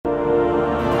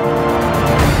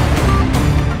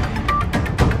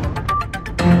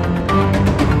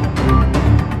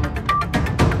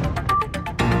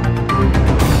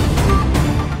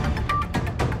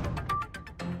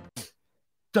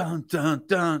Dun, dun,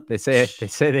 dun. They say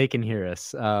they can hear us.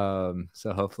 So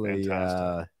hopefully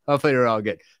we're all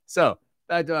good. So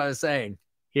back to what I was saying,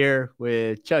 here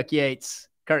with Chuck Yates,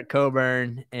 Kurt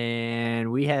Coburn,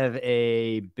 and we have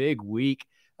a big week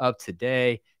up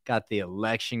today. Got the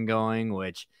election going,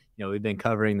 which we've been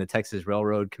covering the Texas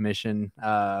Railroad Commission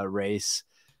race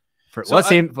for what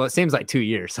seems like 2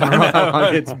 years. I don't know how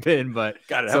long it's been, but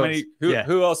God,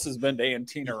 who else has been to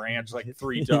Antina Ranch like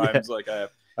 3 times like I have?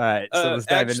 All right, so let's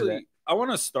dive into that. I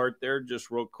want to start there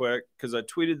just real quick because I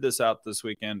tweeted this out this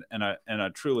weekend and I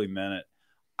truly meant it.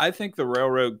 I think the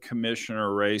Railroad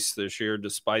Commissioner race this year,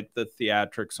 despite the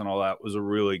theatrics and all that, was a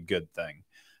really good thing.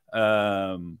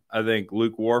 I think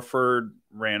Luke Warford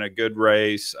ran a good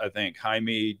race. I think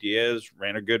Jaime Diaz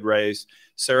ran a good race.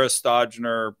 Sarah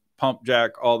Stodgner, Pump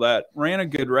Jack, all that ran a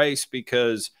good race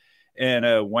because,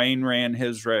 and Wayne ran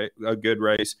a good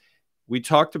race. We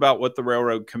talked about what the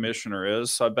Railroad Commissioner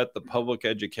is, so I bet the public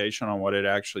education on what it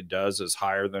actually does is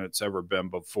higher than it's ever been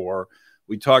before.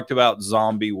 We talked about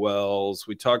zombie wells.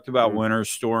 We talked about Winter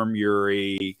Storm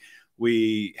Uri.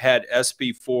 We had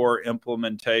SB4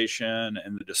 implementation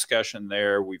and the discussion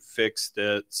there. We fixed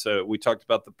it. So we talked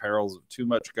about the perils of too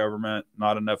much government,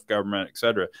 not enough government, et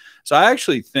cetera. So I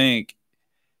actually think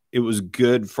it was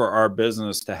good for our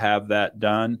business to have that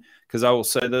done, because I will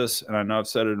say this, and I know I've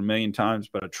said it a million times,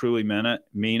 but I truly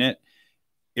mean it.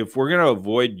 If we're going to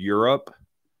avoid Europe,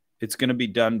 it's going to be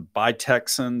done by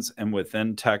Texans and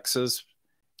within Texas.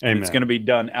 And it's going to be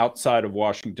done outside of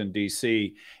Washington,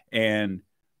 D.C. And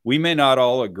we may not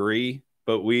all agree,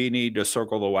 but we need to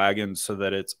circle the wagons so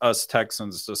that it's us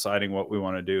Texans deciding what we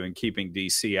want to do and keeping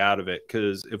D.C. out of it.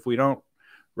 Because if we don't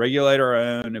regulate our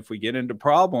own, if we get into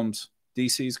problems,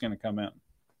 DC is going to come in.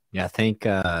 Yeah, I think,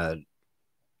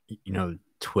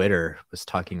 Twitter was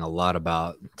talking a lot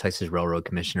about Texas Railroad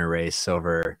Commissioner race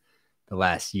over the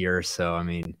last year or so. I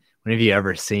mean, when have you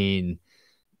ever seen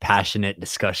passionate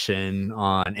discussion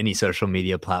on any social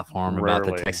media platform about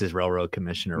the Texas Railroad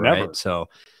Commissioner, right? So,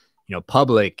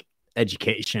 public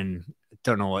education,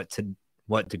 don't know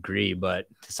what degree, but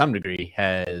to some degree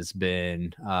has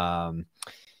been, at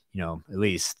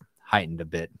least heightened a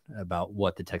bit about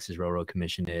what the Texas Railroad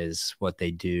Commission is, what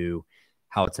they do,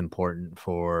 how it's important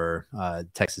for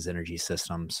Texas energy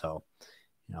system. So,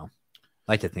 I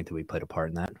like to think that we played a part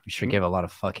in that. We sure gave a lot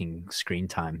of fucking screen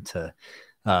time to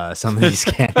some of these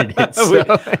candidates.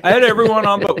 I had everyone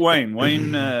on but Wayne.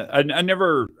 Wayne, I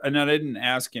didn't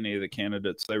ask any of the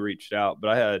candidates. They reached out, but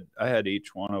I had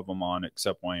each one of them on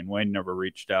except Wayne. Wayne never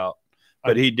reached out,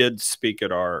 but he did speak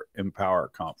at our Empower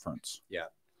conference. Yeah.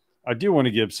 I do want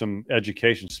to give some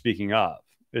education. Speaking of,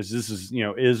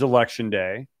 is election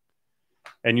day,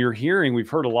 and we've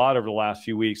heard a lot over the last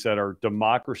few weeks that our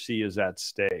democracy is at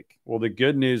stake. Well, the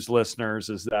good news, listeners,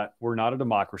 is that we're not a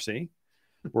democracy.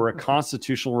 We're a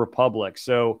constitutional republic.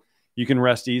 So you can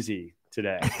rest easy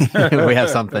today. We have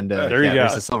something to, there you go.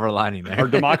 There's a silver lining there. Our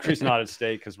democracy is not at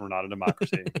stake because we're not a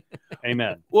democracy.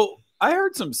 Amen. Well, I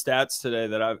heard some stats today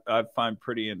that I find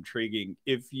pretty intriguing.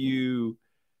 If you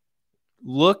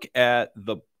look at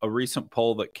a recent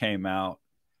poll that came out,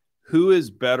 who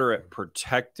is better at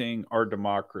protecting our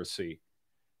democracy?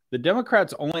 The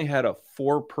Democrats only had a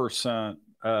 4%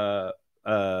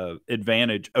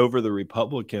 advantage over the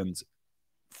Republicans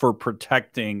for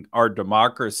protecting our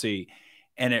democracy,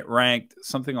 and it ranked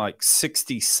something like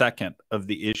 62nd of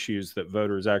the issues that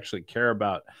voters actually care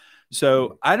about.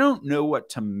 So I don't know what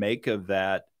to make of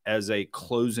that as a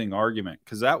closing argument,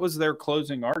 because that was their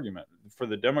closing argument for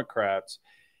the Democrats.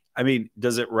 I mean,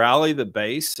 does it rally the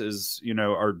base?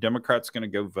 Are Democrats going to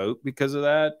go vote because of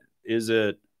that? Is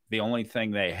it the only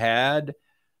thing they had?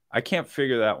 I can't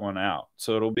figure that one out.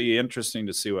 So it'll be interesting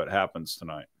to see what happens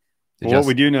tonight. Well, what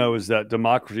we do know is that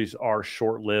democracies are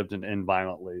short-lived and end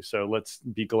violently. So let's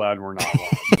be glad we're not one.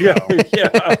 Yeah.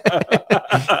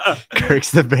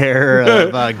 Kirk's the bearer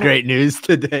of great news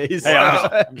today. So. Hey,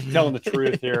 I'm telling the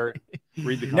truth here.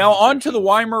 Read the now on to the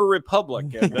Weimar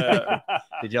Republic. And,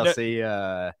 did y'all see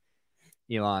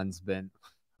Elon's been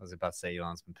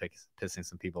pissing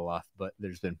some people off, but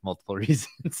there's been multiple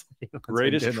reasons.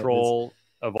 Greatest troll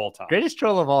of all time. Greatest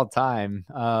troll of all time.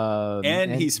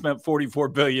 And he spent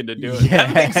 $44 billion to do it.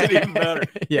 Yeah. That makes it even better.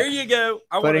 Yeah. Here you go.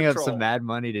 Putting up some mad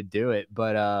money to do it.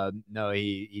 But no,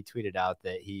 he tweeted out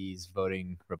that he's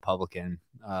voting Republican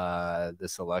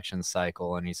this election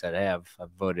cycle. And he said, hey,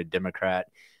 I've voted Democrat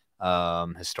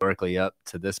historically up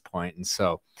to this point. And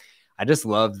so I just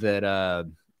love that.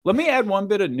 Let me add one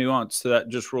bit of nuance to that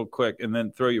just real quick and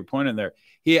then throw your point in there.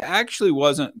 He actually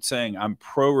wasn't saying I'm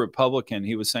pro-Republican.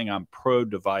 He was saying I'm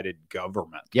pro-divided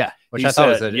government. Yeah, which I thought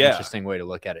was an interesting way to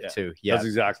look at it too. Yeah, that's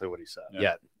exactly what he said.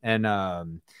 Yeah. And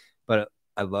But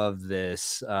I love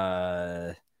this.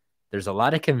 There's a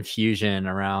lot of confusion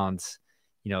around,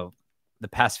 the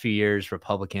past few years,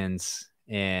 Republicans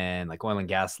and like oil and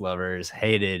gas lovers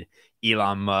hated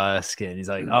Elon Musk, and he's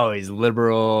like, oh, he's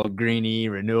liberal, greeny,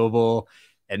 renewable.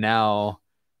 And now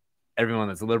everyone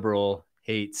that's liberal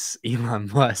hates Elon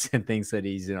Musk and thinks that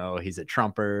he's a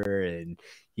Trumper, and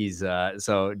he's I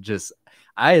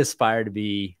aspire to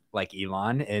be like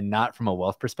Elon, and not from a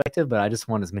wealth perspective, but I just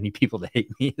want as many people to hate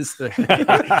me as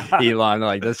Elon.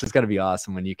 Like, that's just going to be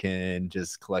awesome when you can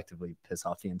just collectively piss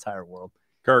off the entire world.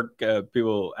 Kirk,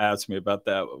 people ask me about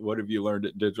that. What have you learned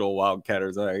at Digital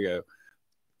Wildcatters? And I go,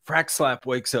 Frack Slap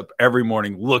wakes up every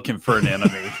morning looking for an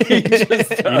enemy.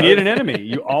 You need an enemy.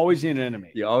 You always need an enemy.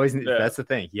 You always need. Yeah. That's the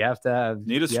thing. You have to have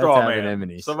a straw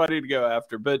man, somebody to go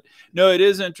after. But no, it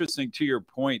is interesting to your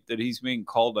point that he's being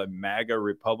called a MAGA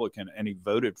Republican, and he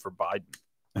voted for Biden.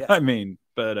 Yeah. I mean,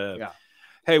 but yeah.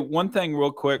 Hey, one thing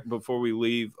real quick before we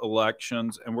leave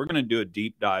elections, and we're going to do a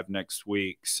deep dive next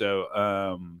week.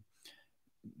 So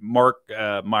Mark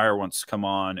Meyer wants to come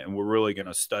on, and we're really going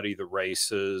to study the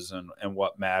races and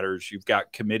what matters. You've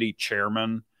got committee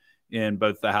chairmen in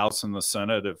both the House and the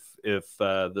Senate. If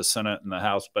the Senate and the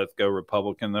House both go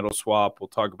Republican, that'll swap. We'll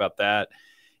talk about that.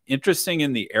 Interesting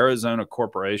in the Arizona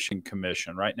Corporation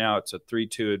Commission. Right now it's a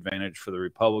 3-2 advantage for the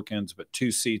Republicans, but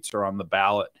 2 seats are on the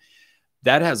ballot.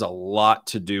 That has a lot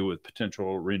to do with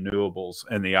potential renewables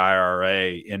and the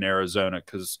IRA in Arizona,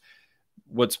 because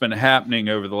what's been happening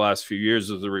over the last few years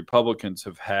is the Republicans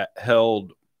have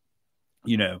held,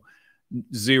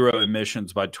 zero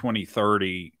emissions by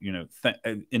 2030,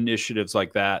 initiatives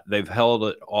like that. They've held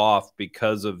it off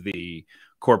because of the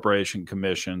Corporation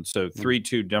Commission. So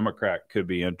 3-2 Democrat could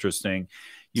be interesting.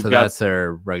 That's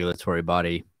their regulatory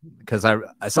body, because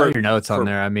I saw your notes on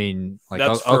there. I mean, like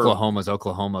Oklahoma's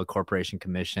Oklahoma Corporation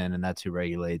Commission, and that's who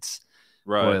regulates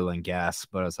oil and gas.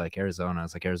 But I was like, Arizona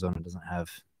doesn't have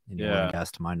oil and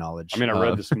gas to my knowledge. I mean, I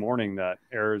read this morning that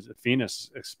Phoenix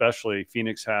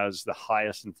has the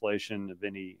highest inflation of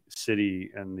any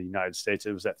city in the United States.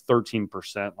 It was at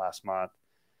 13% last month.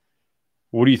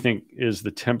 What do you think is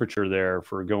the temperature there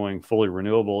for going fully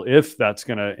renewable, if that's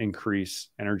going to increase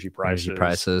energy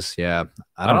prices? Yeah.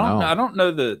 I don't know. I don't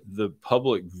know that the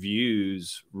public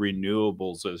views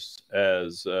renewables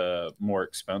as more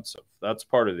expensive. That's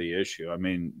part of the issue. I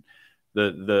mean,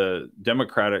 the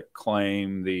Democratic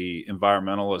claim, the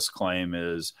environmentalist claim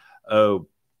is,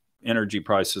 energy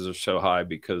prices are so high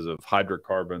because of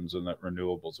hydrocarbons and that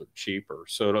renewables are cheaper.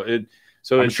 So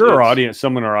I'm sure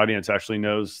someone in our audience actually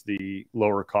knows the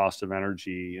lower cost of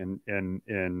energy in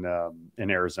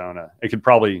Arizona. It could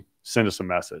probably send us a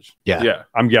message. Yeah.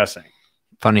 I'm guessing.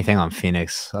 Funny thing on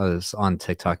Phoenix, I was on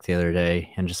TikTok the other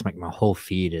day, and just like my whole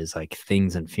feed is like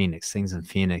things in Phoenix.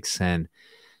 And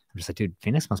I'm just like, dude,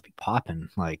 Phoenix must be popping.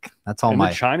 Like, that's all. The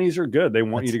Chinese are good. They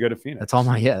want you to go to Phoenix. That's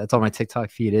all my TikTok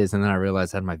feed is. And then I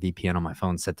realized I had my VPN on my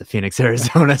phone set to Phoenix,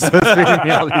 Arizona. So it's bringing me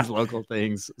all these local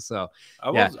things. So I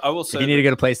will say, if you need to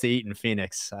get a place to eat in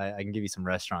Phoenix, I can give you some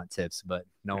restaurant tips, but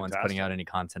no one's putting out any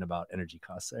content about energy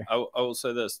costs there. I will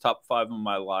say this: top 5 of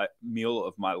my meal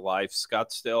of my life,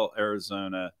 Scottsdale,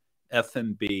 Arizona,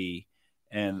 F&B.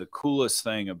 And the coolest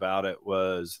thing about it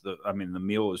was the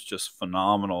meal was just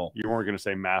phenomenal. You weren't going to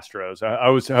say Mastro's. I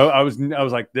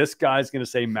was like, this guy's going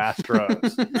to say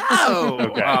Mastro's. No,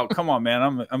 okay. Wow, come on,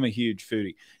 man. I'm a huge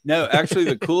foodie. No, actually,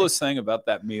 the coolest thing about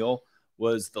that meal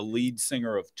was the lead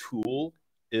singer of Tool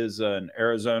is an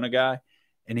Arizona guy,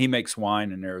 and he makes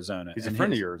wine in Arizona. He's a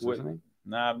friend of yours, isn't he?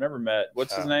 Nah, I've never met.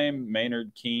 What's his name?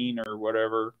 Maynard Keen or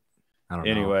whatever. I don't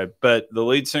know. But the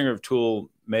lead singer of Tool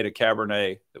made a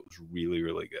Cabernet that was really,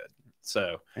 really good.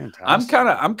 So fantastic.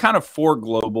 I'm kind of for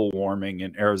global warming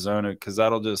in Arizona, because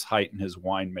that'll just heighten his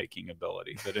winemaking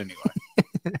ability. But anyway,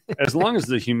 as long as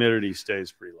the humidity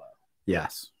stays pretty low.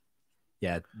 Yes.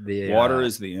 Yeah. The water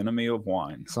is the enemy of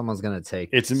wine. Someone's gonna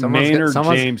take Maynard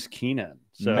James Keenan.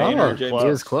 So Maynard James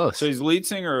is close. So he's lead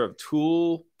singer of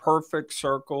Tool, Perfect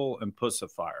Circle, and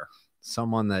Pussifier.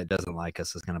 Someone that doesn't like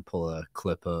us is going to pull a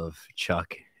clip of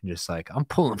Chuck and just like, I'm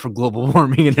pulling for global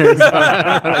warming in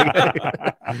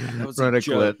Arizona. Run a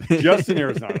clip. Just in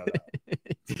Arizona.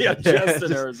 Yeah, just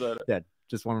in Arizona. Yeah,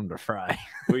 just want them to fry.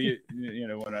 Well,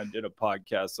 when I did a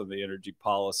podcast on the energy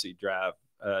policy draft,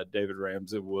 David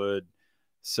Ramsey Wood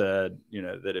said,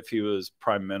 that if he was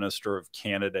prime minister of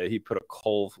Canada, he put a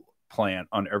coal plant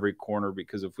on every corner,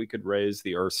 because if we could raise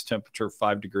the Earth's temperature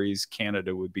 5 degrees,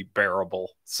 Canada would be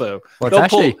bearable. So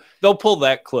they'll pull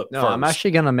that clip. No, first. I'm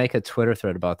actually going to make a Twitter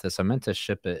thread about this. I meant to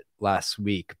ship it last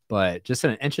week, but just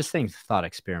an interesting thought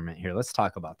experiment here. Let's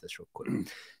talk about this real quick.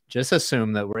 just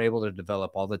assume that we're able to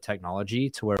develop all the technology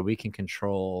to where we can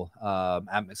control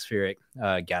atmospheric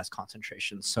gas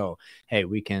concentrations. So, hey,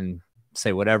 we can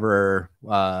say whatever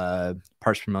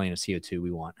parts per million of CO2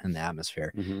 we want in the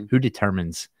atmosphere. Who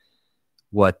determines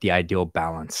what the ideal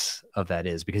balance of that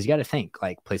is? Because you got to think,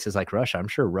 like places like Russia, I'm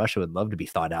sure Russia would love to be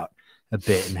thought out a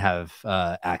bit and have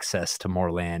access to more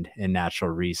land and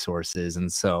natural resources.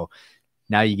 And so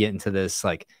now you get into this,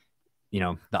 like, you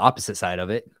know, the opposite side of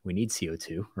it. We need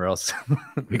CO2 or else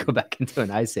we go back into an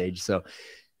ice age. So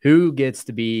who gets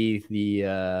to be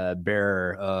the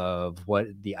bearer of what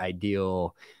the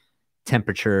ideal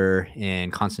temperature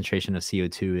and concentration of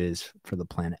CO2 is for the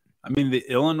planet? I mean, the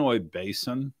Illinois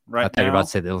basin right now. I thought you were about to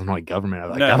say the Illinois government. I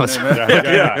was like,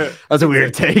 that was a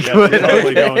weird take. Yeah,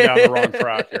 totally going down the wrong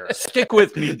track here. Stick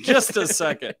with me just a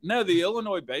second. No, the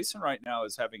Illinois basin right now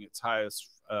is having its highest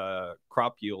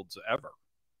crop yields ever.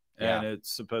 And it's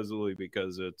supposedly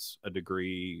because it's a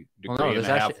degree and a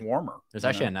half warmer. There's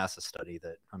actually a NASA study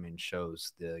that, I mean,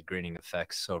 shows the greening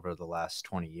effects over the last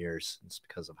 20 years. It's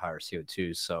because of higher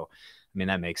CO2. So, I mean,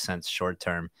 that makes sense short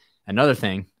term. Another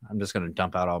thing, I'm just going to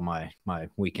dump out all my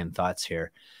weekend thoughts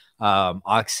here.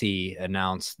 Oxy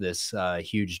announced this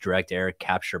huge direct air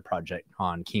capture project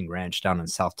on King Ranch down in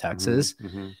South Texas.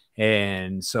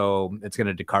 And so it's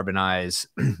going to decarbonize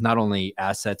not only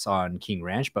assets on King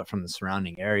Ranch, but from the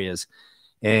surrounding areas.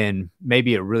 And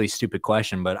maybe a really stupid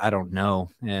question, but I don't know.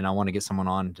 And I want to get someone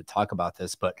on to talk about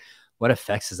this. But what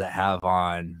effects does that have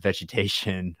on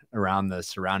vegetation around the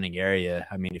surrounding area?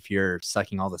 I mean, if you're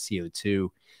sucking all the CO2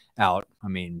 out, I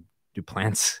mean, do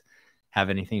plants have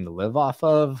anything to live off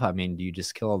of? I mean, do you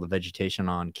just kill all the vegetation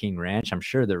on King Ranch? I'm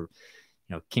sure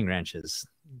King Ranch is,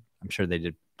 I'm sure they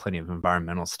did plenty of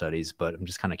environmental studies, but I'm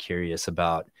just kind of curious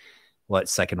about what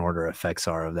second order effects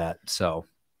are of that. So,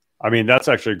 I mean, that's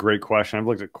actually a great question. I've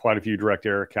looked at quite a few direct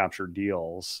air capture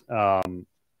deals.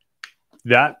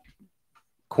 That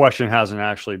question hasn't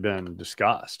actually been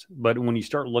discussed, but when you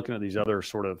start looking at these other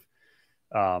sort of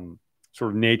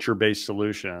nature-based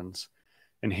solutions,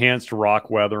 enhanced rock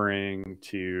weathering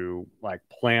to like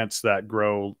plants that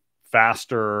grow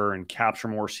faster and capture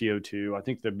more CO2. I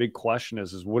think the big question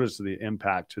is what is the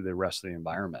impact to the rest of the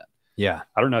environment? Yeah.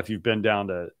 I don't know if you've been down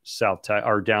to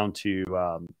down to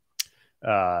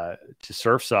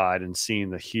Surfside and seen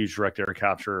the huge direct air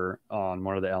capture on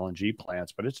one of the LNG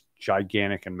plants, but it's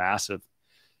gigantic and massive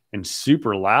and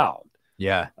super loud.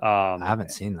 Yeah. I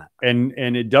haven't seen that. And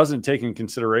it doesn't take in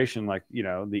consideration, like, you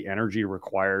know, the energy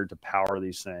required to power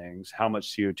these things, how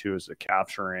much CO2 is it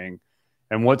capturing,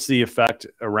 and what's the effect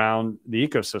around the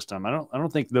ecosystem. I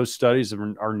don't think those studies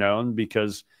are known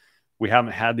because we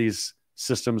haven't had these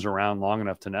systems around long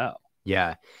enough to know.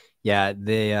 Yeah. Yeah.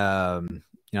 They,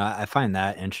 I find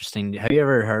that interesting. Have you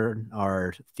ever heard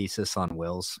our thesis on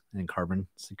whales and carbon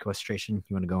sequestration?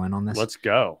 You want to go in on this? Let's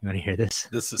go. You want to hear this?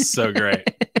 This is so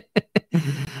great.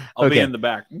 I'll be in the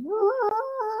back.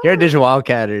 Here at Digital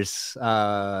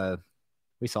Wildcatters,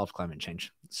 we solved climate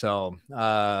change. So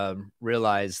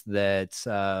realize that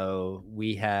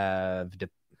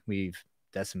we've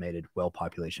decimated whale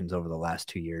populations over the last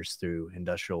 2 years through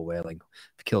industrial whaling.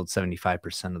 We've killed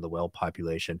 75% of the whale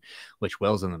population, which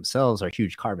whales in themselves are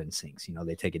huge carbon sinks. You know,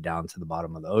 they take it down to the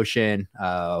bottom of the ocean.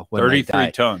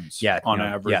 33 tons on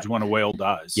average when a whale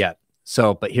dies. Yeah.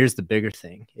 So, but here's the bigger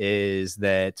thing is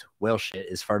that whale shit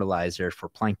is fertilizer for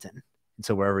plankton. And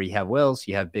so wherever you have whales,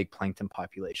 you have big plankton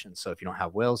populations. So if you don't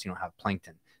have whales, you don't have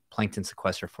plankton. Plankton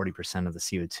sequester 40% of the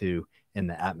CO2 in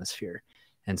the atmosphere.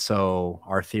 And so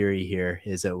our theory here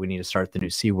is that we need to start the new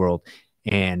SeaWorld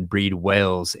and breed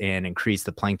whales and increase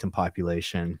the plankton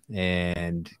population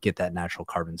and get that natural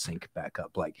carbon sink back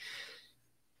up. Like,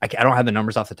 I don't have the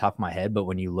numbers off the top of my head, but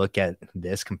when you look at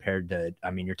this compared to,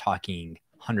 I mean, you're talking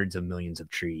hundreds of millions of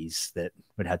trees that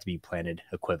would have to be planted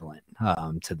equivalent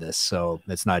to this. So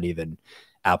it's not even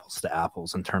apples to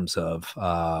apples in terms of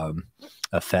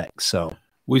effects. So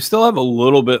we still have a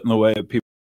little bit in the way of people.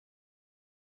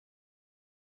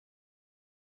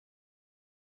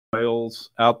 Whales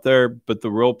out there, but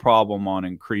the real problem on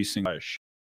increasing a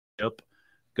ship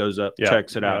goes up,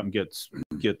 checks it out, and gets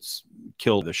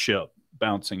killed. The ship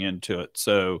bouncing into it.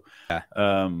 So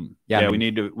we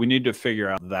need to figure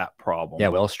out that problem. Yeah,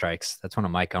 whale strikes. That's one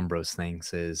of Mike Umbro's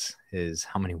things is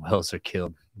how many whales are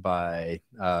killed by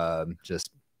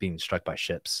just being struck by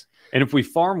ships. And if we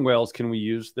farm whales, can we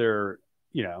use their,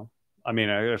 I mean,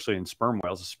 actually in sperm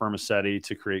whales, a spermaceti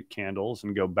to create candles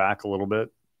and go backwards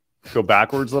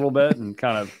a little bit and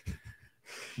kind of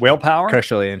Whale power.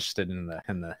 Crucially interested in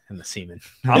the semen.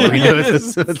 I'm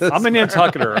an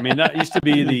Nantucketer. I mean, that used to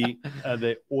be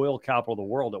the oil capital of the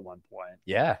world at one point.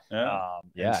 Yeah.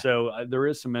 And so there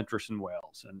is some interest in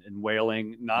whales and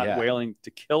whaling, not whaling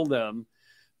to kill them,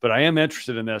 but I am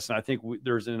interested in this, and I think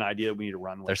there's an idea we need to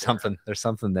run with. There's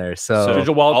something there. So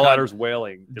digital wildcatters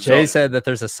whaling. Jay said that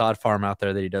there's a sod farm out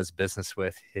there that he does business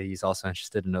with. He's also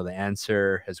interested to know the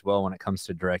answer as well when it comes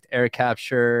to direct air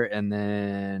capture. And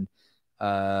then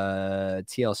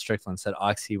TL Strickland said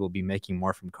Oxy will be making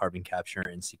more from carbon capture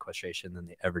and sequestration than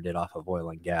they ever did off of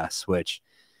oil and gas, which,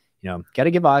 got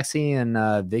to give Oxy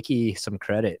and Vicky some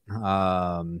credit.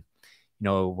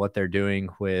 What they're doing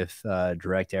with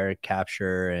direct air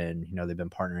capture, and they've been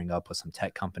partnering up with some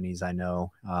tech companies I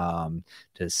know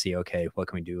to see, okay, what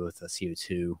can we do with the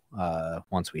CO2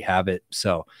 once we have it.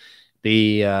 So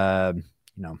I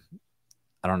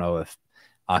don't know if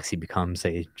Oxy becomes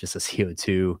just a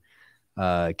CO2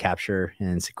 capture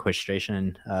and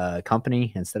sequestration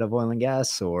company instead of oil and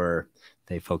gas, or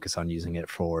they focus on using it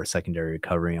for secondary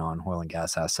recovery on oil and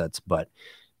gas assets. But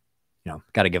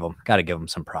got to give them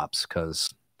some props,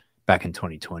 because back in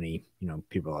 2020,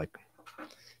 people like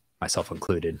myself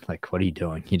included, like, what are you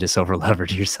doing? You just over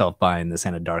leveraged yourself buying this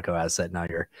Anadarko asset. Now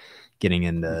you're getting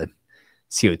into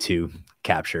CO2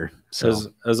 capture.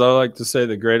 So as I like to say,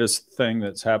 the greatest thing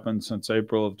that's happened since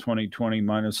April of 2020,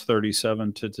 minus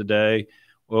 37 to today,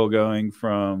 oil going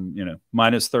from,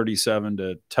 minus 37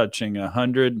 to touching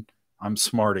 100. I'm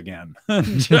smart again.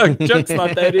 Chuck's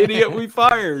not that idiot we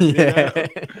fired.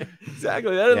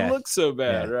 Exactly. That doesn't look so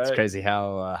bad, right? It's crazy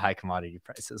how high commodity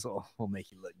prices will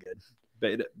make you look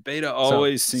good. Beta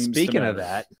always seems. Speaking of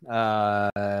that,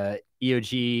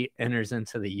 EOG enters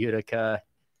into the Utica.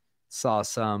 Saw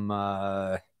some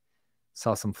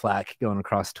flack going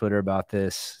across Twitter about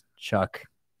this. Chuck,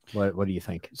 what do you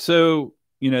think? So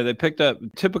they picked up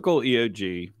typical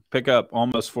EOG. Pick up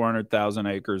almost 400,000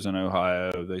 acres in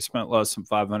Ohio. They spent less than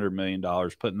 $500 million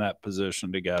putting that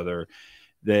position together.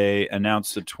 They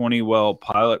announced a 20-well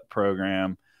pilot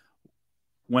program.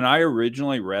 When I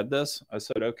originally read this, I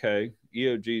said, okay,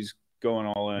 EOG's going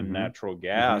all in natural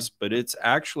gas, but it's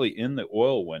actually in the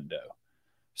oil window.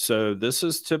 So this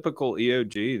is typical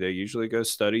EOG. They usually go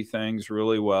study things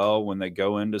really well. When they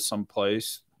go into some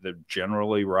place, they're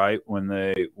generally right when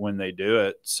they do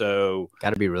it. So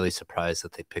got to be really surprised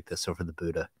that they picked this over the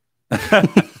Buddha.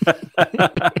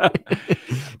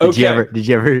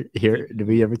 Did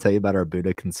we ever tell you about our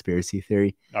Buddha conspiracy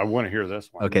theory? I want to hear this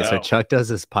one. Okay, so Chuck does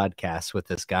this podcast with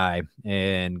this guy,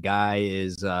 and guy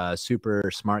is a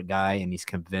super smart guy, and he's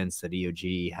convinced that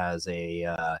EOG has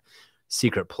a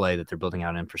secret play that they're building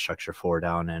out infrastructure for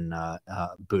down in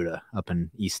Buda up in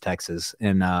East Texas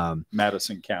in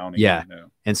Madison County. Yeah.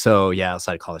 And so,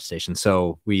 outside College Station.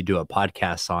 So we do a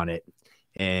podcast on it,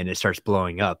 and it starts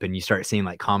blowing up, and you start seeing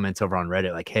like comments over on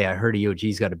Reddit, like, hey, I heard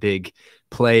EOG's got a big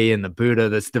play in the Buda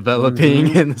that's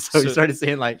developing. And so we started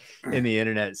seeing like in the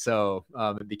internet. So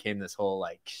it became this whole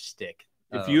like shtick.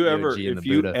 If you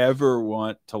ever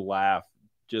want to laugh,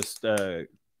 just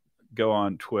go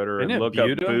on Twitter and look up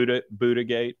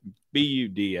Budagate,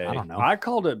 B-U-D-A. I don't know. I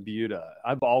called it Buda.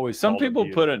 I've always some people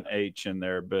put an H in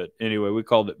there, but anyway, we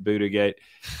called it Budagate.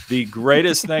 The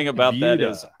greatest thing about that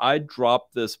is I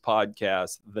dropped this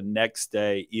podcast the next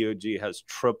day. EOG has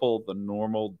triple the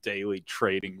normal daily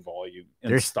trading volume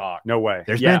in stock. No way.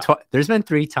 There's been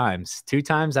 3 times. 2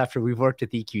 times after we've worked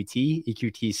with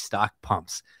EQT stock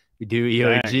pumps. We do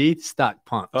EOG stock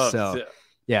pumps.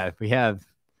 We have.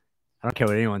 I don't care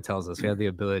what anyone tells us. We have the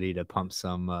ability to pump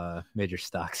some major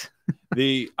stocks, but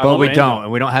we don't,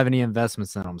 and we don't have any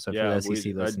investments in them. So for the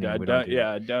SEC listening, I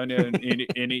don't own any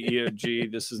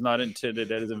EOG. This is not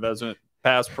intended as investment.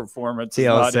 Past performance is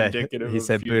not indicative. He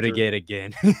said Budagate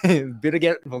again.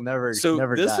 Budagate will never. So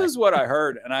never this die. is what I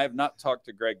heard, and I have not talked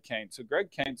to Greg Kane. So Greg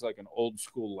Kane's like an old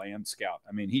school land scout.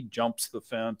 I mean, he jumps the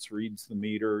fence, reads the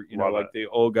meter, like the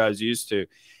old guys used to.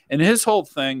 And his whole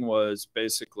thing was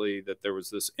basically that there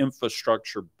was this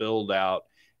infrastructure build out,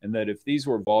 and that if these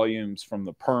were volumes from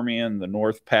the Permian, the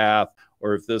North Path,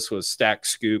 or if this was Stack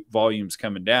Scoop volumes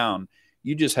coming down,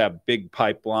 you just have big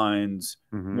pipelines,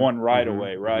 one right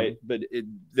away, right? But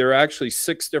there are actually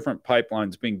 6 different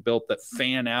pipelines being built that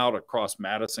fan out across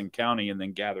Madison County and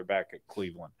then gather back at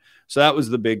Cleveland. So that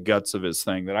was the big guts of his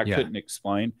thing that I couldn't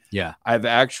explain. Yeah. I've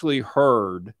actually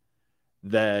heard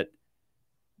that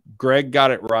Greg got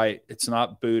it right. It's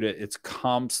not Buda, it's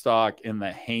Comstock in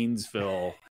the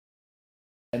Haynesville.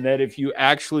 And that if you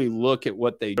actually look at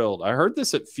what they drilled, I heard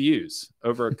this at Fuse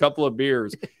over a couple of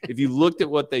beers. If you looked at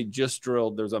what they just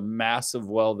drilled, there's a massive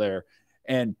well there.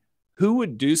 And who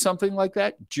would do something like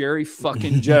that? Jerry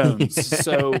fucking Jones.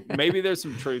 So maybe there's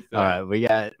some truth there. All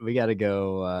right, we got to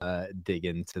go dig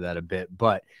into that a bit.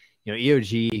 But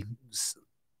EOG,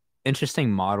 interesting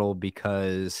model,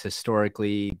 because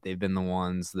historically they've been the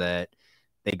ones that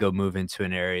they go move into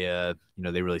an area.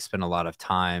 They really spend a lot of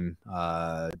time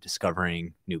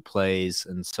discovering new plays,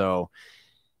 and so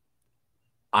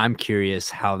I'm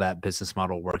curious how that business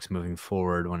model works moving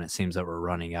forward when it seems that we're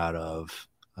running out of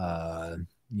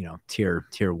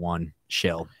tier one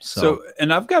shale. So,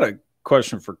 and I've got a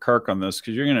question for Kirk on this,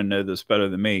 because you're going to know this better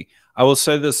than me. I will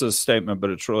say this as a statement, but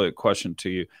it's really a question to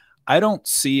you. I don't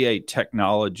see a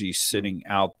technology sitting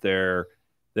out there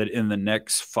that in the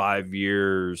next 5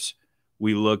 years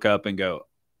we look up and go,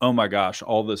 oh my gosh,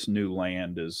 all this new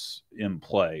land is in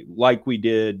play, like we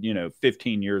did,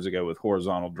 15 years ago with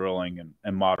horizontal drilling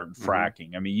and modern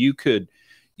fracking. I mean,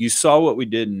 you saw what we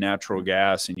did in natural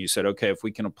gas, and you said, okay, if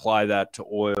we can apply that to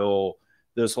oil,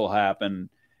 this will happen.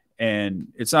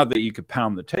 And it's not that you could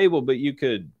pound the table, but you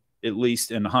could, at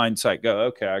least in hindsight, go,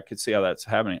 okay, I could see how that's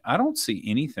happening. I don't see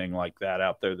anything like that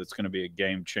out there that's going to be a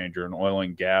game changer in oil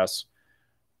and gas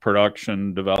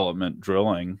production, development,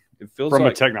 drilling. It feels from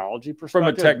like, a technology perspective.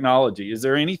 From a technology, is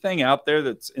there anything out there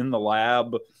that's in the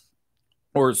lab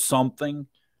or something?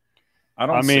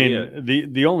 I mean,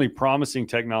 the only promising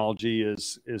technology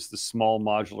is the small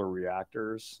modular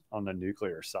reactors on the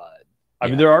nuclear side. I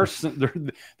mean, there's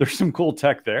some cool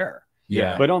tech there.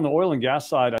 Yeah. But on the oil and gas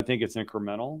side, I think it's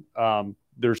incremental.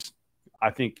 There's,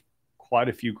 I think, quite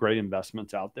a few great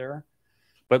investments out there.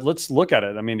 But let's look at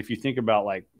it. I mean, if you think about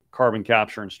like carbon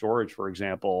capture and storage, for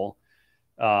example,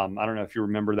 I don't know if you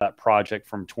remember that project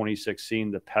from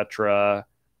 2016, the Petra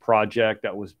project.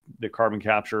 That was the carbon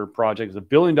capture project. It was $1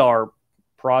 billion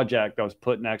project that was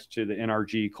put next to the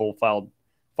NRG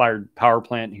coal-fired power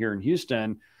plant here in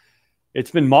Houston.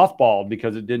 It's been mothballed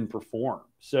because it didn't perform.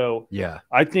 So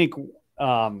I think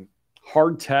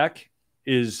hard tech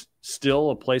is still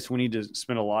a place we need to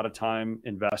spend a lot of time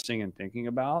investing and thinking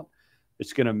about.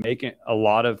 It's going to make a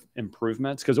lot of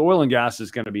improvements, because oil and gas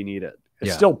is going to be needed. It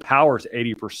still powers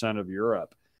 80% of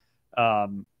Europe. I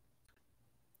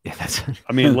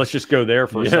mean, let's just go there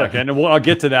for a second. And I'll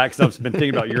get to that, because I've been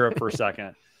thinking about Europe for a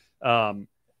second.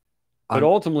 But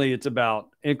ultimately, it's about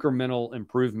incremental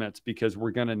improvements, because we're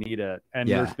going to need it. And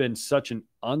there's been such an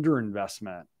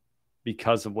underinvestment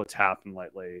because of what's happened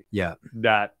lately.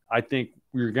 That I think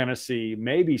we're going to see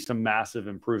maybe some massive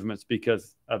improvements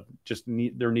because of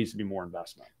there needs to be more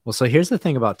investment. Well, so here's the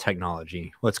thing about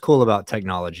technology. What's cool about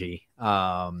technology?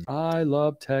 I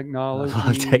love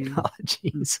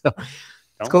technology. So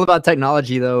what's cool about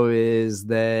technology, though, is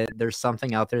that there's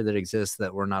something out there that exists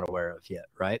that we're not aware of yet,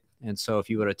 right? And so if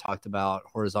you would have talked about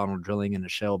horizontal drilling in a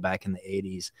shale back in the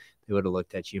 80s, they would have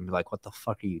looked at you and be like, what the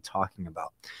fuck are you talking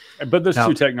about? But those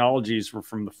two technologies were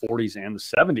from the 40s and the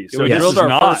 70s. So we drilled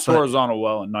our first horizontal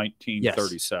well in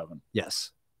 1937.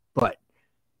 Yes. But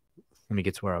let me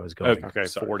get to where I was going. Okay,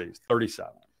 40s,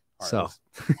 37. So,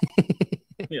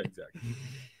 yeah, exactly.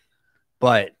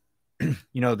 But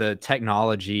the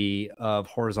technology of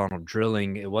horizontal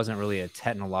drilling, it wasn't really a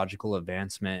technological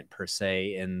advancement per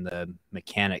se in the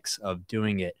mechanics of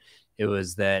doing it. It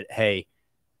was that, hey,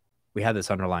 we had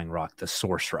this underlying rock, the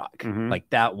source rock. Like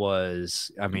that was,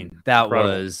 that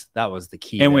was the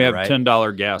key. And we have right?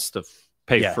 $10 gas to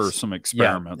pay for some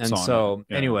experiments. And on so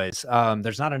it. Anyways,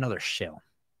 there's not another shale.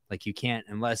 Like you can't,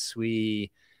 unless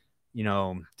we,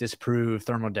 disprove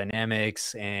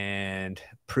thermodynamics and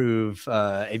prove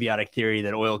abiotic theory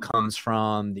that oil comes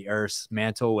from the Earth's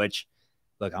mantle, which,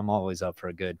 look, I'm always up for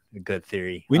a good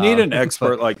theory. We need an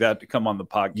expert like that to come on the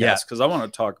podcast, because I want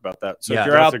to talk about that. So if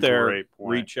you're out there,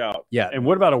 reach out. Yeah. And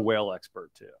what about a whale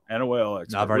expert too? And a whale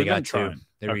expert. No, I've already got two.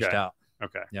 They reached out.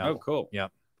 Okay. Yeah. Oh, cool. Yeah.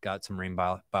 Got some marine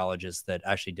biologists that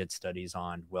actually did studies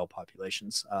on whale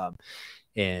populations.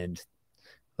 And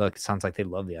look, it sounds like they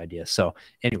love the idea. So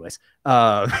anyways,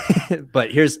 but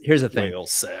here's the thing. Whale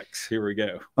sex. Here we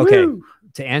go. Okay. Woo!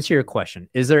 To answer your question,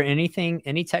 is there any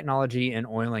technology in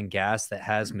oil and gas that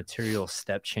has material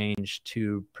step change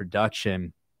to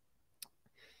production?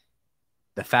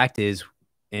 The fact is,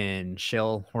 in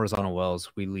shale horizontal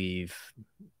wells, we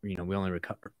only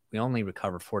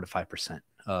recover 4 to 5%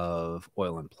 of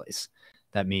oil in place.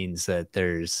 That means that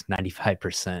there's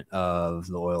 95% of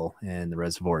the oil in the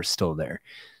reservoir is still there.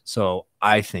 So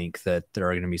I think that there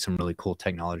are going to be some really cool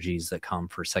technologies that come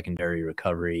for secondary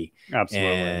recovery. Absolutely.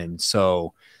 And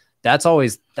so that's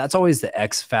always the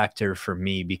X factor for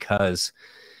me, because,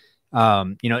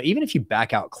 even if you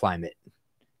back out climate,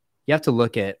 you have to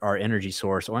look at our energy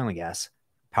source. Oil and gas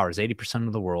powers 80%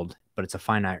 of the world, but it's a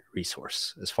finite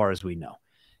resource as far as we know.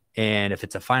 And if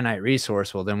it's a finite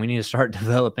resource, well, then we need to start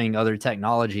developing other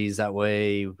technologies. That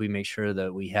way we make sure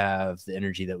that we have the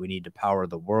energy that we need to power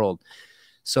the world.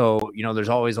 So, there's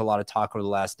always a lot of talk over the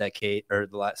last decade or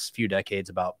the last few decades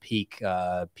about peak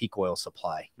oil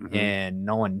supply, and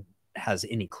no one has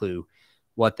any clue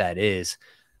what that is.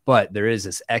 But there is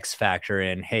this X factor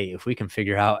in, hey, if we can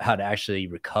figure out how to actually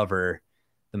recover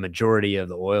the majority of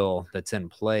the oil that's in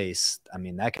place, I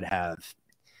mean, that could have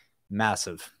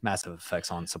massive effects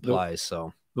on supplies.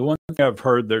 So the one thing I've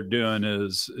heard they're doing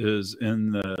is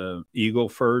in the Eagle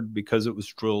Ford, because it was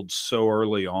drilled so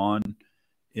early on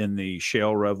in the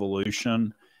shale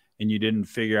revolution, and you didn't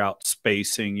figure out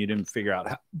spacing, you didn't figure out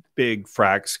how big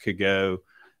fracs could go.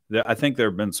 I think there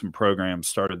have been some programs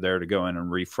started there to go in and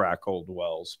refrac old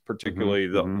wells, particularly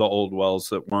the old wells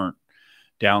that weren't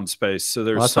downspaced. So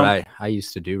there's what I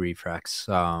used to do refracs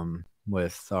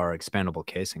with our expandable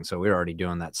casing. So we were already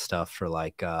doing that stuff for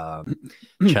like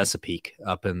Chesapeake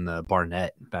up in the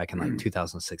Barnett back in like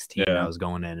 2016. I was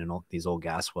going in and these old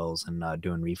gas wells and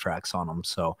doing refracs on them.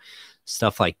 So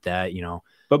stuff like that,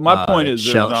 But my point is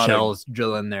Shell's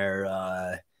drilling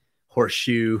their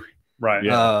horseshoe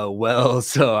wells.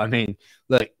 So, I mean,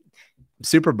 look,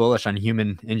 super bullish on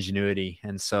human ingenuity.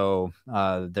 And so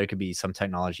there could be some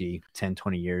technology 10,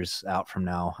 20 years out from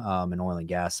now in oil and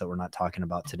gas that we're not talking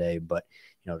about today. But,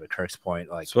 to Kirk's point,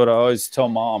 like, that's what I always tell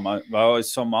mom. I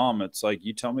always tell mom, it's like,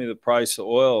 you tell me the price of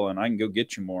oil and I can go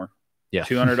get you more. Yeah.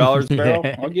 $200 a barrel.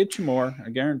 I'll get you more. I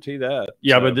guarantee that.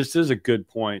 Yeah. So, but this is a good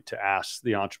point to ask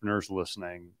the entrepreneurs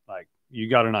listening. Like, you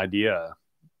got an idea,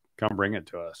 come bring it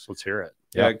to us. Let's hear it.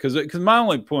 Yeah. Cause my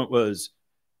only point was,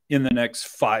 in the next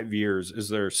 5 years, is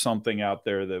there something out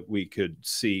there that we could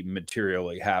see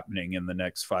materially happening in the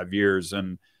next 5 years?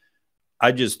 And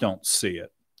I just don't see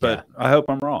it, but I hope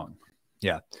I'm wrong.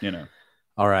 Yeah.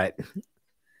 All right.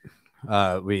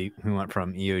 We went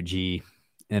from EOG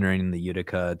entering the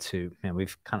Utica to, man,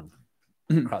 we've kind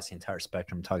of crossed the entire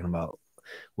spectrum talking about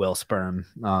well sperm,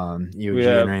 EOG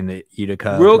entering the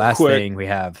Utica. Last thing we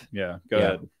have. Yeah. Go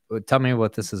ahead. Tell me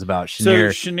what this is about.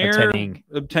 Cheniere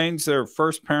obtains their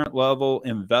first parent level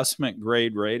investment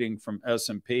grade rating from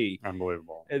S&P.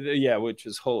 Unbelievable. Yeah, which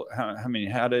is how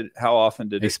often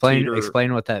did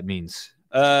explain what that means?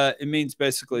 It means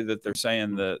basically that they're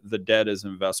saying the debt is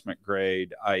investment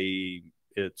grade, i.e.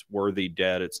 it's worthy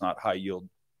debt. It's not high yield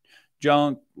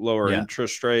junk, lower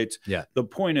interest rates. Yeah. The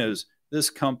point is, this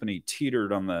company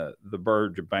teetered on the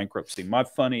verge of bankruptcy.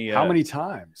 How many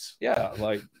times? Yeah,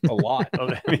 like a lot.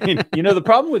 I mean, the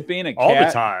problem with being a cat. All the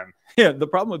time. Yeah, the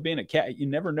problem with being a cat, you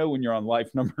never know when you're on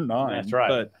life number 9. That's right.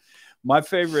 But my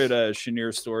favorite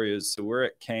Cheniere story is, so we're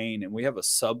at Kane, and we have a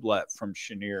sublet from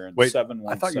Cheniere in 717.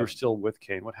 I thought you were still with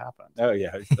Kane. What happened? Oh,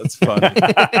 yeah, that's funny.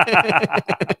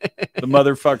 The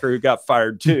motherfucker who got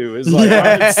fired, too, is like,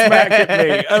 smack at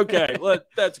me. Okay,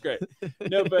 that's great.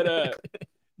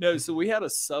 No, so we had a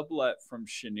sublet from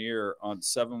Cheniere on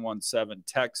 717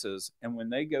 Texas, and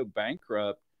when they go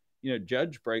bankrupt,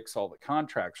 Judge breaks all the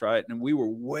contracts, right? And we were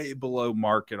way below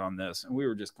market on this, and we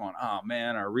were just going, oh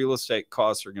man, our real estate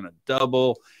costs are going to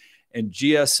double. And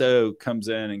GSO comes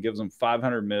in and gives them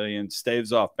 $500 million,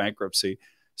 staves off bankruptcy.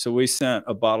 So we sent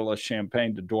a bottle of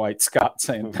champagne to Dwight Scott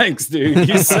saying, "Thanks, dude,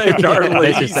 you saved our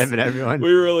lease." Everyone.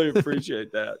 We really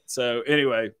appreciate that. So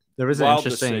anyway, there was an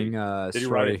interesting Did he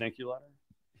write a thank you letter?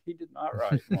 He did not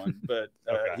write one, but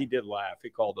he did laugh.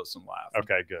 He called us and laughed.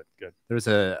 Okay, good. There was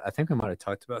I think we might have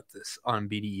talked about this on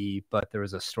BDE, but there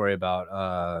was a story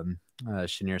about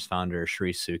Cheniere's founder,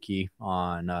 Sri Suki,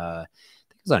 on, I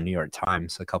think it was on New York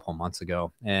Times a couple of months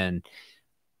ago. And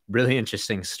really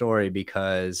interesting story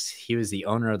because he was the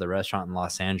owner of the restaurant in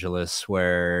Los Angeles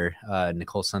where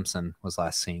Nicole Simpson was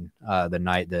last seen the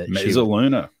night that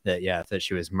Mezzaluna. that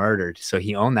she was murdered. So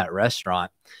he owned that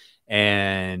restaurant,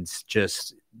 and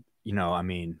just,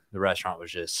 the restaurant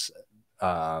was just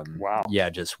wow. Yeah,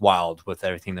 just wild with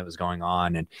everything that was going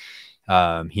on.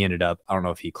 And he ended up, I don't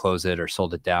know if he closed it or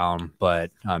sold it down,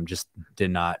 but just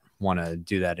did not want to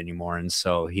do that anymore. And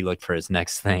so he looked for his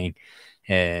next thing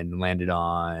and landed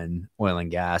on oil and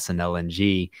gas and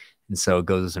LNG. And so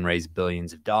goes and raised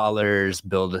billions of dollars,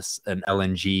 build an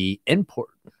LNG import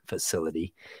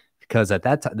facility, because at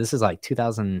that time, this is like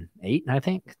 2008, I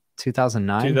think,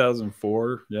 2009,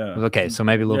 2004. Yeah. Okay. So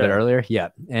maybe a little bit earlier. Yeah.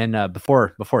 And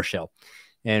before Shell,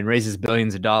 and raises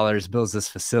billions of dollars, builds this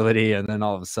facility. And then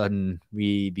all of a sudden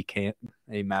we became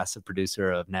a massive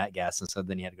producer of nat gas. And so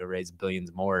then he had to go raise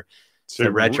billions more to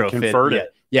retrofit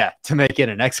it. Yeah, to make it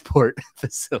an export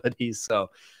facility. So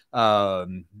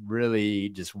really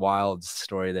just wild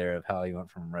story there of how he went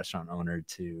from restaurant owner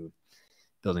to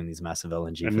building these massive LNG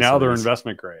and facilities. Now they're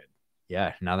investment grade.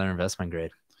 Yeah, now they're investment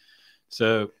grade.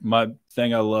 So my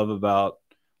thing I love about,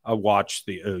 I watched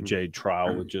the OJ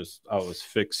trial I was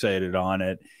fixated on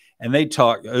it. And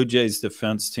OJ's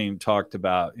defense team talked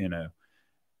about,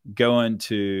 going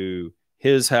to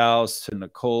his house, to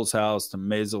Nicole's house, to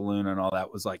Mesa Luna and all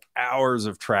that was like hours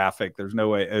of traffic. There's no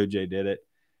way OJ did it.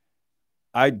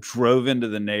 I drove into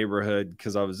the neighborhood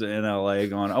because I was in LA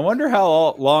going, I wonder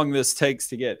how long this takes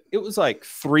to get. It was like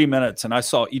 3 minutes, and I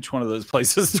saw each one of those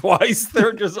places twice.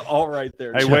 They're just all right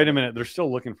there. Hey, wait a minute. They're still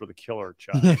looking for the killer,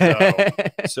 Chuck.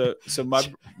 So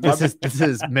this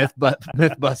is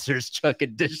Mythbusters Chuck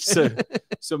edition.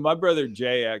 So my brother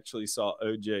Jay actually saw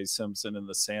OJ Simpson in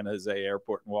the San Jose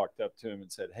airport and walked up to him and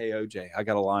said, "Hey OJ, I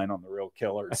got a line on the real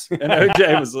killers." And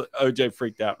OJ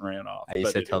freaked out and ran off. I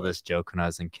used to tell this joke when I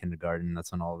was in kindergarten.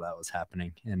 That's when all of that was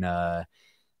happening. And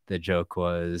the joke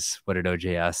was, what did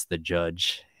OJ ask the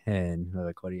judge? And they're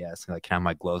like, what do you ask? Like, can I have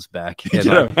my gloves back? And,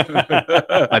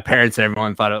 my parents and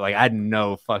everyone thought it, like, I had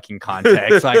no fucking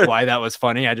context, like why that was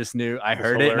funny. I just knew I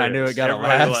heard it and I knew it got a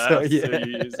laugh. So, yeah. So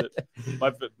you use it.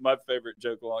 My favorite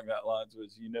joke along that lines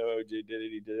was, OJ did it.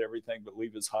 He did everything but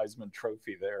leave his Heisman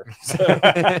Trophy there. So,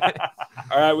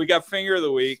 all right, we got finger of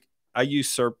the week. I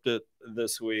usurped it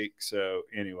this week. So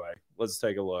anyway, let's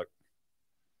take a look.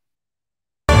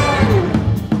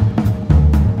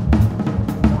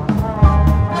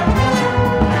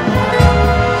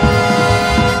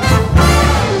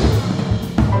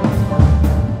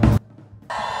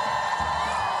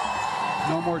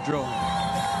 No more drilling.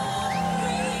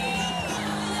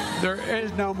 There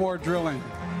is no more drilling.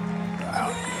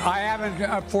 I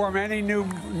haven't formed any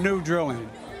new drilling.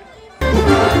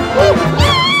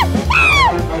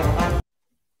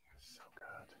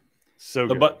 So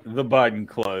good. The Biden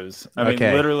close. I mean,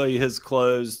 literally his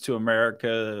close to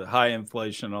America, high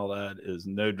inflation, all that is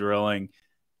no drilling.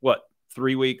 What,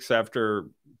 3 weeks after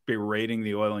berating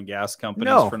the oil and gas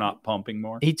companies for not pumping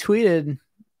more? He tweeted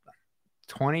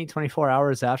 24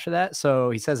 hours after that. So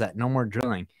he says that no more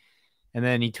drilling. And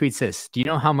then he tweets this: do you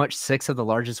know how much 6 of the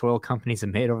largest oil companies have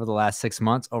made over the last 6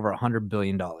 months? Over $100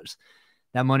 billion.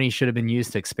 That money should have been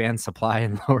used to expand supply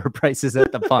and lower prices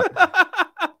at the pump.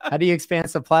 How do you expand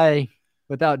supply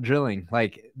without drilling?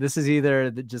 Like, this is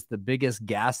either just the biggest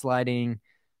gaslighting.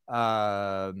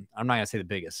 I'm not going to say the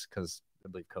biggest because I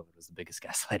believe COVID was the biggest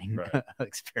gaslighting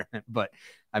experiment. But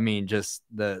I mean, just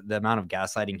the amount of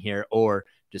gaslighting here, or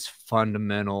just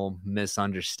fundamental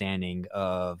misunderstanding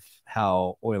of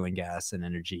how oil and gas and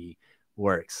energy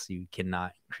works. You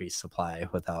cannot increase supply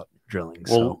without drilling.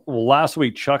 Well, last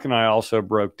week, Chuck and I also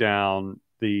broke down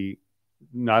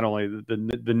not only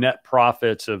the net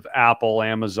profits of Apple,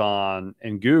 Amazon,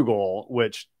 and Google,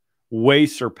 which way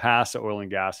surpass the oil and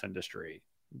gas industry,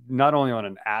 not only on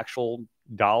an actual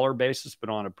dollar basis, but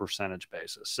on a percentage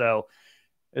basis. So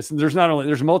there's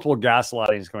multiple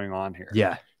gaslightings going on here.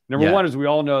 Yeah. Number one is we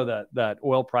all know that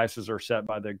oil prices are set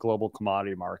by the global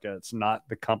commodity markets, not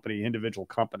the individual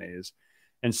companies.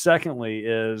 And secondly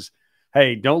is,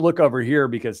 hey, don't look over here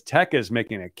because tech is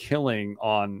making a killing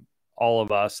on all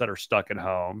of us that are stuck at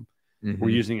home. Mm-hmm.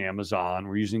 We're using Amazon.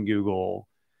 We're using Google.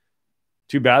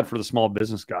 Too bad for the small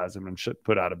business guys. I mean, should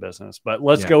put out of business. But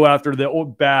let's go after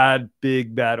the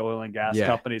big bad oil and gas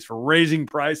companies for raising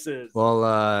prices. Well,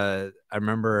 I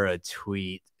remember a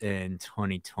tweet in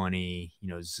 2020,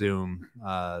 Zoom,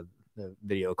 the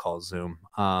video call Zoom,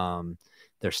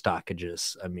 their stock had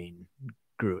just,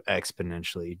 grew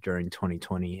exponentially during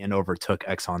 2020 and overtook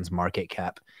Exxon's market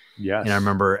cap. Yes. And I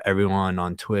remember everyone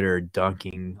on Twitter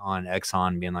dunking on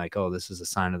Exxon, being like, oh, this is a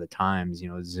sign of the times.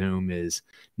 Zoom is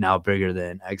now bigger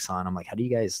than Exxon. I'm like, how can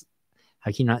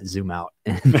you not zoom out?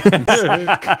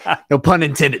 No pun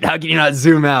intended. How can you not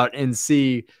zoom out and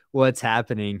see what's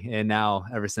happening? And now,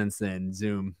 ever since then,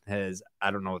 Zoom has, I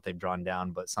don't know what they've drawn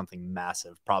down, but something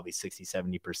massive, probably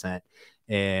 60-70%.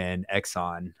 And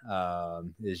Exxon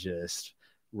is just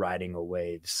riding a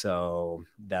wave. So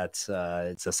that's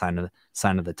it's a sign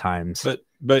of the times.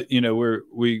 But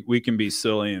we can be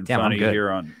silly and funny here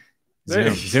on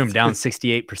Zoom down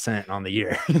 68% on the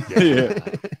year.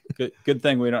 Good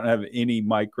thing we don't have any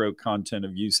micro content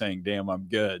of you saying, damn, I'm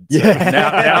good. So now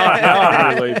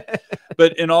I'm relieved.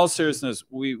 But in all seriousness,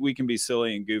 we can be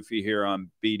silly and goofy here on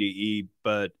BDE,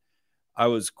 but I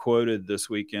was quoted this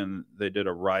weekend. They did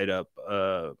a write-up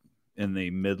in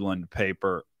the Midland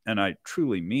paper, and I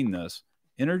truly mean this.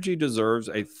 Energy deserves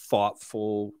a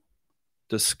thoughtful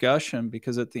discussion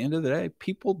because at the end of the day,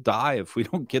 people die if we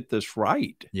don't get this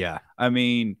right. Yeah. I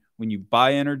mean, when you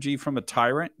buy energy from a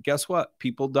tyrant, guess what?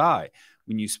 People die.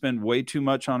 When you spend way too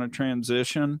much on a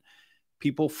transition,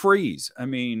 people freeze. I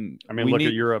mean, look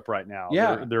at Europe right now.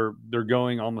 Yeah. They're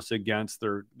going almost against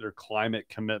their climate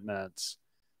commitments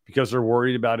because they're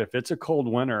worried about if it's a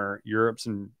cold winter, Europe's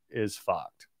is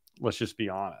fucked. Let's just be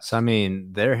honest. So, I mean,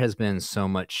 there has been so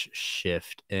much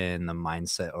shift in the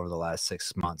mindset over the last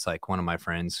 6 months. Like one of my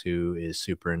friends who is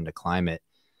super into climate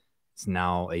is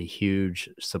now a huge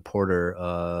supporter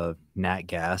of nat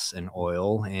gas and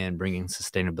oil and bringing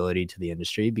sustainability to the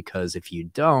industry, because if you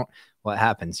don't, what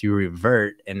happens? You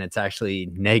revert, and it's actually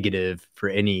negative for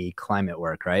any climate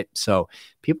work, right? So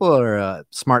people are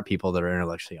smart people that are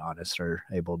intellectually honest are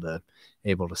able to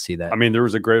see that. I mean, there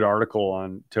was a great article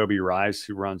on Toby Rice,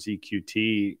 who runs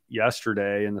EQT,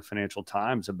 yesterday in the Financial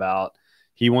Times about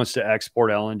he wants to export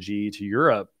LNG to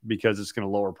Europe because it's going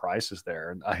to lower prices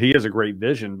there. And he has a great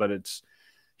vision, but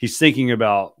he's thinking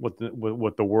about what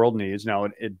the world needs. Now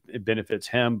it benefits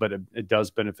him, but it does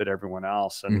benefit everyone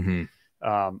else. And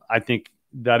I think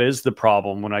that is the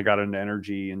problem when I got into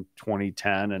energy in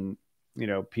 2010, and, you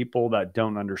know, people that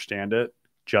don't understand it,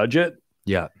 judge it.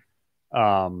 Yeah.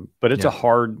 But it's a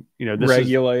hard, you know,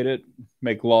 regulate it,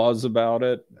 make laws about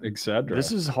it, etc.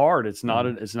 This is hard. It's not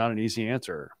an easy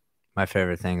answer. My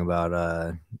favorite thing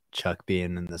about Chuck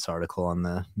being in this article on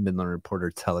the Midland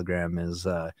Reporter Telegram is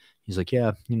he's like,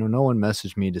 yeah, you know, no one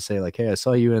messaged me to say like, hey, I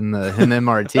saw you in the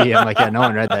MRT. I'm like, yeah, no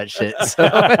one read that shit. So.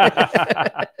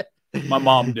 My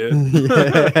mom did.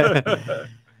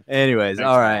 Anyways, Thanks,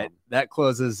 all right. Mom. That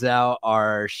closes out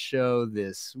our show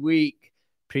this week.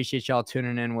 Appreciate y'all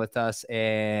tuning in with us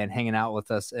and hanging out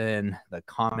with us in the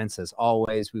comments. As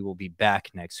always, we will be back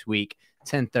next week,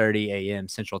 10:30 a.m.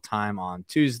 Central Time on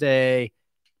Tuesday.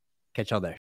 Catch y'all there.